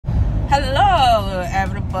Hello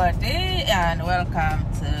everybody and welcome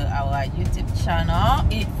to our YouTube channel.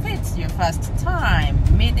 If it's your first time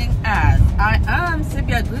meeting us, I am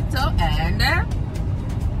Sibia and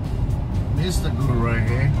Mr. Good right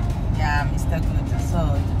here. yeah, Mr. Good. So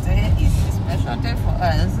today is a special day for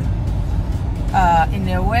us in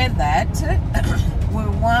a way that we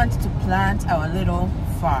want to plant our little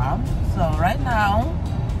farm. So right now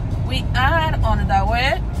we are on the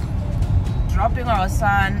way dropping our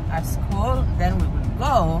son at school, then we will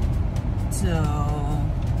go to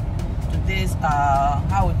this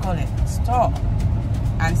how we call it, store,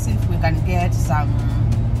 and see if we can get some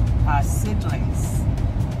seedlings.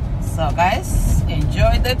 So guys,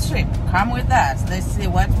 enjoy the trip, come with us, let's see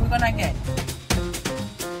what we're gonna get.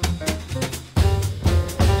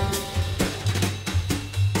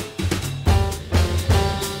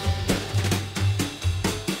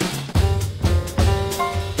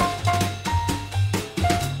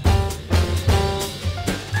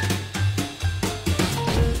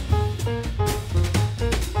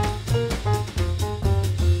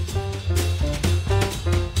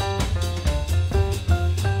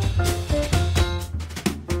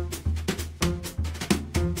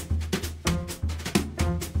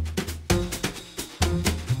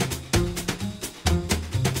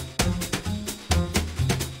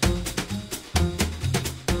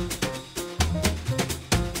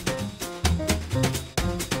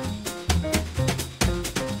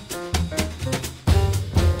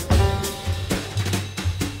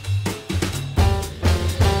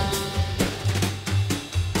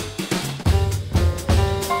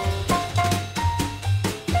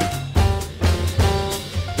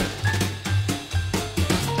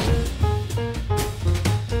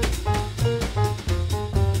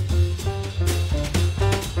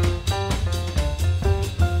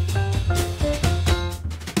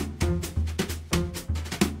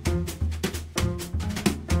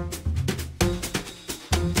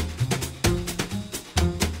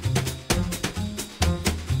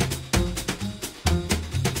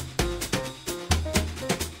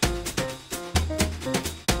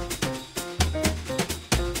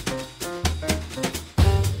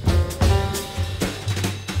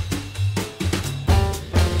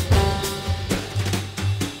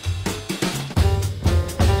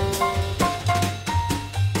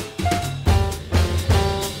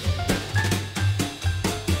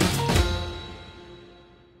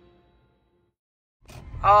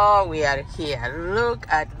 Oh, we are here. Look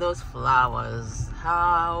at those flowers.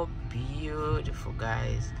 How beautiful,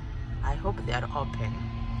 guys. I hope they are open.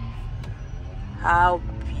 How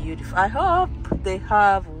beautiful. I hope they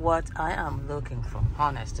have what I am looking for,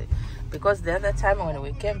 honestly. Because the other time when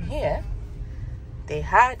we came here, they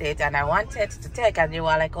had it and I wanted to take, and they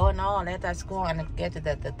were like, oh no, let us go and get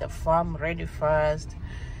the farm ready first.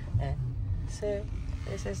 And so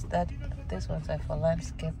this one's are for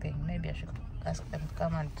landscaping. Maybe I should ask them to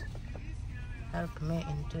come and help me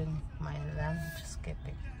in doing my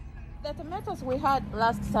landscaping. The tomatoes we had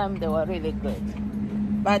last time, they were really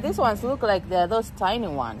good, but these ones look like they're those tiny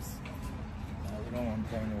ones. We don't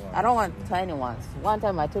want tiny ones. I don't want tiny ones. One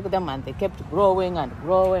time I took them and they kept growing and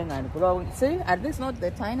growing and growing. See, at least not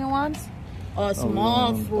the tiny ones or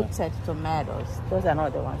small fruited tomatoes. Those are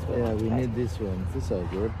not the ones we want. Yeah, we need these ones. These are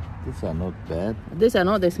good. These are not bad. These are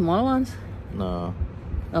not the small ones? No.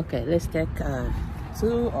 Okay, let's take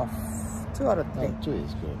two or three. No, 2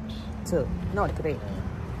 is good. 2, not 3.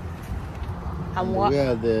 And what?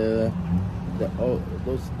 Where are the oval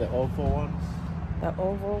ones? The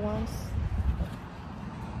oval ones.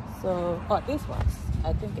 So, oh, these ones.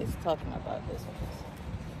 I think it's talking about this ones.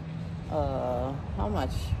 How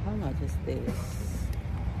much is this?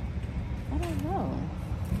 I don't know.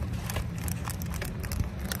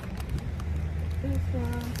 This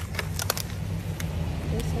one.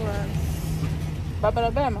 This one's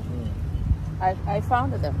Babalabama. I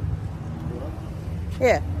found them.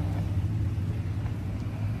 Here.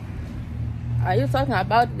 Are you talking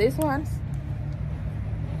about these ones?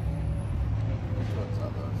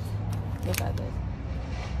 Look at this.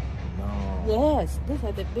 No. Yes, these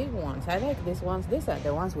are the big ones. I like these ones. These are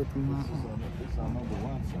the ones with. These are not the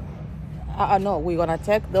ones. No, we're gonna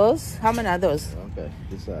take those. How many are those? Okay,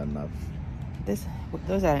 these are enough.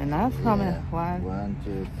 Those are enough. Yeah. How many? 1,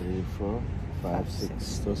 2, 3, 4, 5,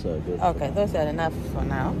 6. Those are good. Okay, those are enough for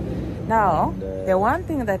now. Now, the one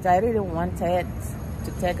thing that I really wanted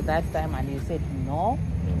to take that time, and you said no,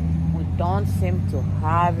 we don't seem to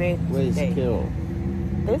have it. Where is kale?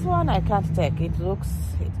 This one I can't take. It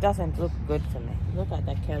doesn't look good to me. Look at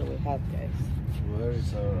the kale we have, guys. Where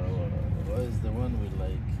is the one we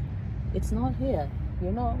like? It's not here.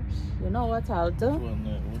 You know what I'll do?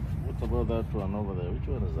 What What about that one over there? Which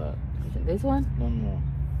one is that? This one? No.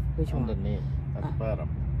 Which one? Underneath, at the bottom.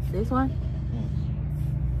 This one?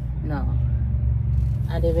 No.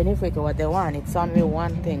 And even if we go what they want, it's only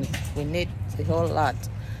one thing. We need the whole lot.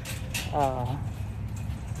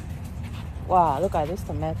 Wow, look at this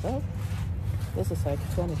tomato. This is like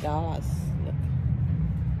 $20. Look.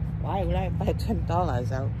 Why would I buy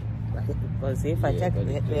 $20 out? Because if I check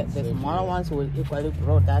the smaller ones will equally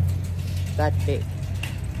grow that big.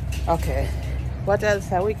 Okay. What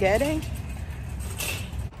else are we getting?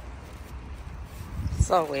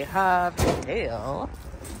 So we have a deal.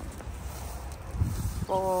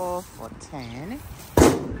 4 for $10,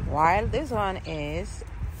 while this one is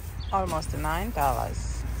almost $9.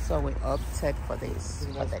 So we opted for this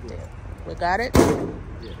for the deal. We got it?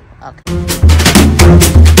 Yeah. Okay.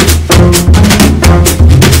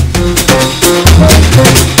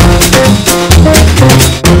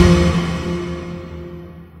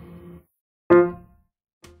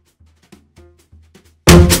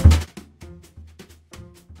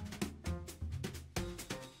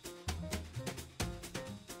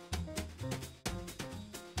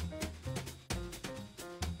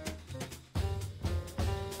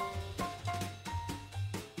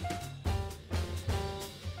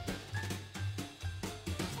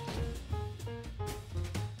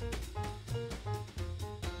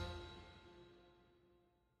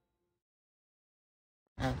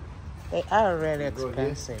 They are really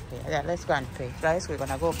expensive. Yeah, let's go and pay. Guys, we're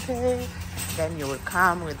gonna go pay. Then you will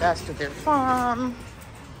come with us to the farm.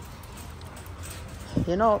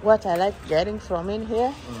 You know what I like getting from in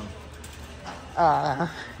here? The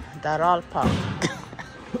roll pop.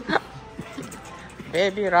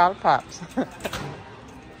 Baby roll pops.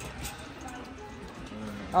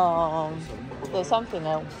 There's something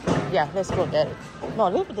else. Yeah, let's go get it. No,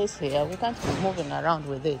 leave this here. We can't be moving around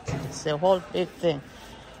with it. It's a whole big thing.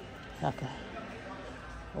 Okay.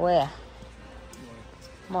 Where?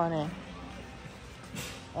 Morning.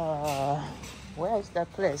 Where is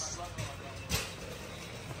that place?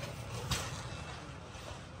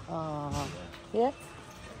 Here?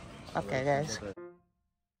 Okay, guys.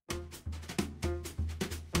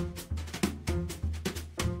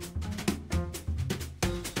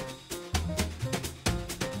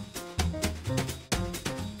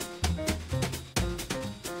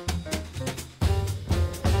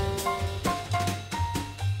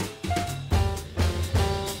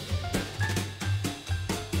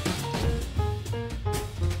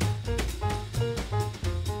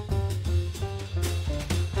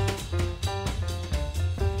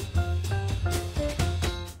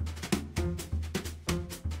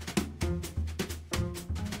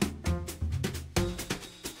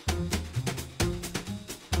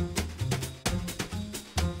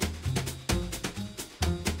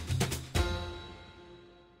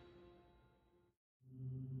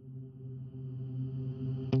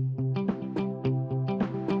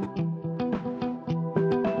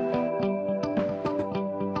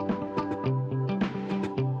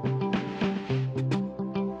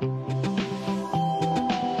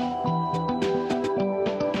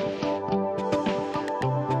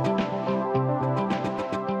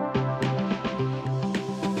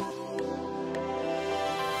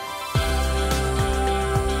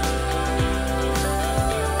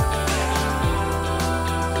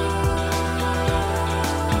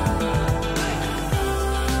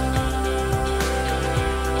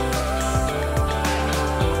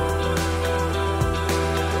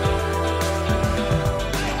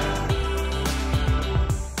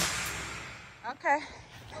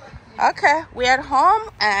 Okay, we are home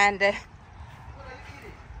and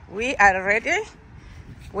we are ready.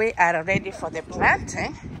 We are ready for the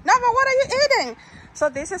planting. No, but what are you eating? So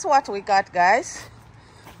this is what we got, guys.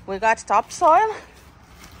 We got topsoil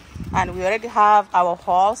and we already have our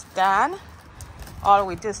holes done. All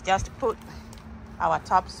we do is just put our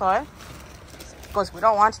topsoil because we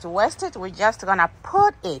don't want to waste it. We're just gonna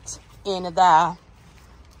put it in the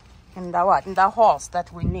holes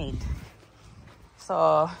that we need.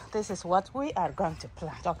 So this is what we are going to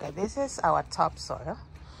plant. Okay, this is our topsoil.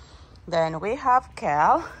 Then we have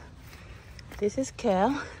kale. This is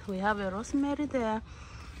kale. We have a rosemary there.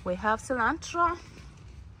 We have cilantro.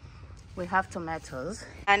 We have tomatoes.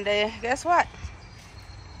 And guess what?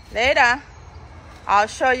 Later, I'll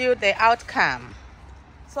show you the outcome.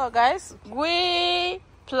 So guys, we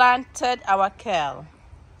planted our kale.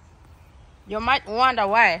 You might wonder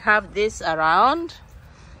why I have this around.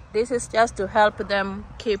 This is just to help them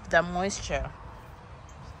keep the moisture.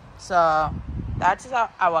 So that's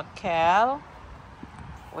our kale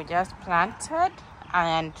we just planted,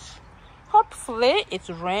 and hopefully it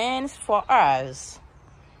rains for us.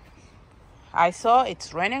 I saw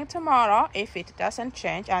it's raining tomorrow if it doesn't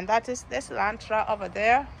change. And that is the cilantro over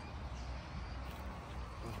there.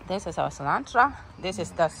 This is our cilantro. This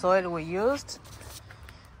is the soil we used.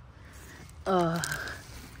 That's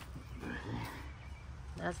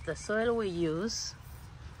the soil we use.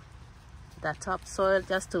 The topsoil,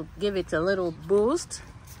 just to give it a little boost,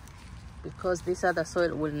 because this other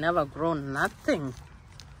soil will never grow nothing.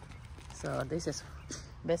 So this is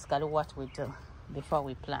basically what we do before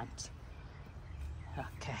we plant.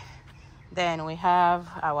 Okay, then we have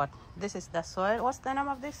our, this is the soil. What's the name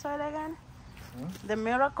of this soil again? The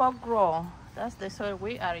Miracle Grow. That's the soil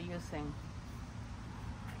we are using.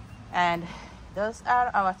 And those are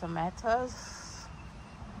our tomatoes.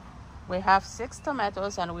 We have 6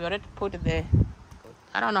 tomatoes, and we already put the,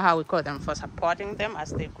 I don't know how we call them, for supporting them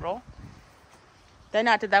as they grow. Then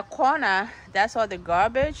at the corner, that's all the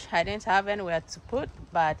garbage. I didn't have anywhere to put,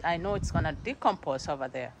 but I know it's gonna decompose over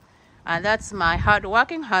there. And that's my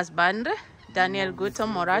hardworking husband, Daniel Guto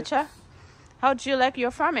Moracha. How do you like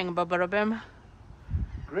your farming, Baba Robem?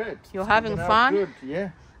 Great. You're having fun? Good, yeah.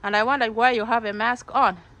 And I wonder why you have a mask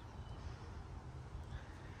on.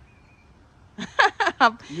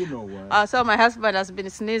 You know why. So my husband has been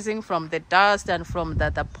sneezing from the dust and from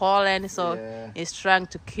the pollen, so Yeah. he's trying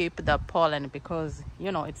to keep the pollen, because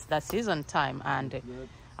you know it's the season time and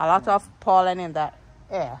a lot of pollen in the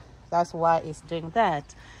air. That's why he's doing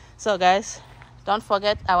that. So guys, don't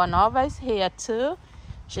forget our Nova is here too.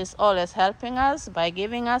 She's always helping us by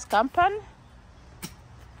giving us company.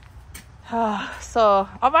 So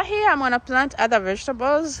over here I'm gonna plant other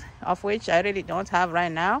vegetables, of which I really don't have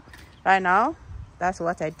right now. That's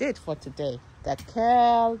what I did for today. The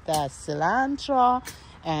kale, the cilantro,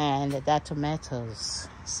 and the tomatoes.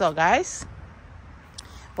 So guys,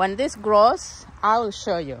 when this grows, I will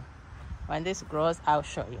show you. When this grows, I'll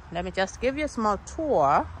show you. Let me just give you a small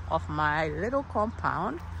tour of my little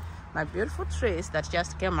compound. My beautiful trees that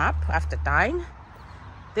just came up after dying.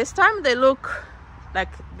 This time they look like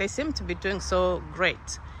they seem to be doing so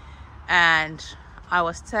great. And I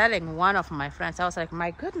was telling one of my friends, I was like,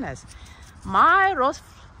 my goodness, my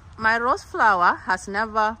rose flower has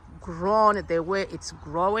never grown the way it's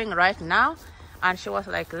growing right now. And she was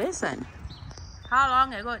like, listen, how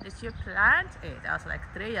long ago did you plant it? I was like,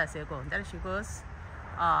 3 years ago. And then she goes,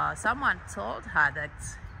 someone told her that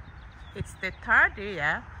it's the 3rd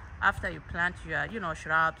year after you plant your, you know,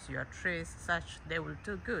 shrubs, your trees, such, they will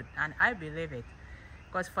do good. And I believe it,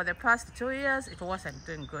 because for the past 2 years it wasn't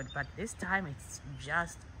doing good, but this time it's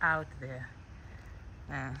just out there.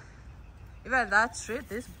 Even that tree,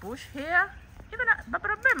 this bush here, even but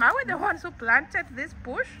remember, are we the ones who planted this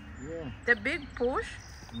bush? Yeah. The big bush.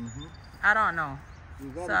 I don't know. You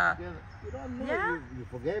got So, you don't know. yeah. You're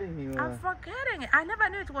forgetting. I'm forgetting it. I never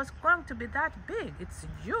knew it was going to be that big. It's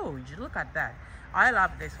huge. Look at that. I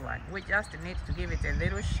love this one. We just need to give it a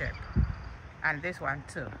little shape. And this one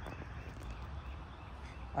too.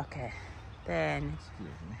 Okay. Then,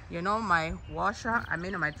 you know, my washer, I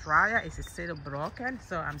mean my dryer is still broken.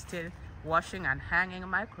 So I'm still washing and hanging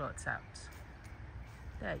my clothes out.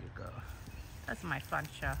 There you go. That's my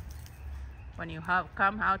furniture. When you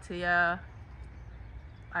come out here,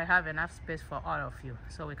 I have enough space for all of you,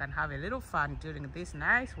 so we can have a little fun during this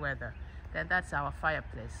nice weather. Then that's our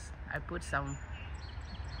fireplace. I put some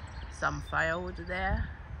firewood there,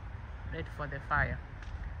 ready for the fire.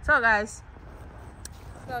 So guys,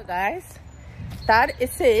 that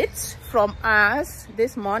is it from us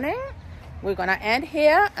this morning. We're gonna end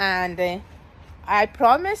here, and I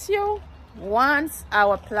promise you, once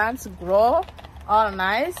our plants grow all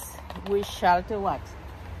nice, we shall do what?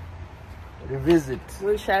 Revisit.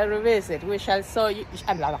 We shall revisit. We shall show you.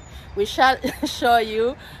 We shall show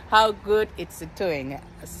you how good it's doing,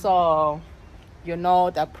 so you know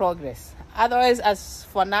the progress. Otherwise, as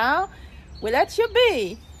for now, we let you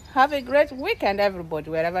be. Have a great weekend, everybody,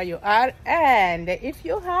 wherever you are. And if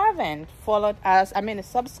you haven't followed us,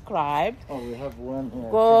 subscribed. Oh, we have one here.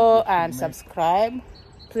 Go and subscribe.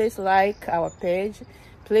 Please like our page.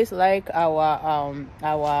 Please like our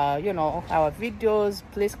videos.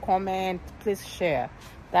 Please comment. Please share.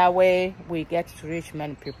 That way we get to reach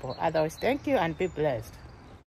many people. Otherwise, thank you and be blessed.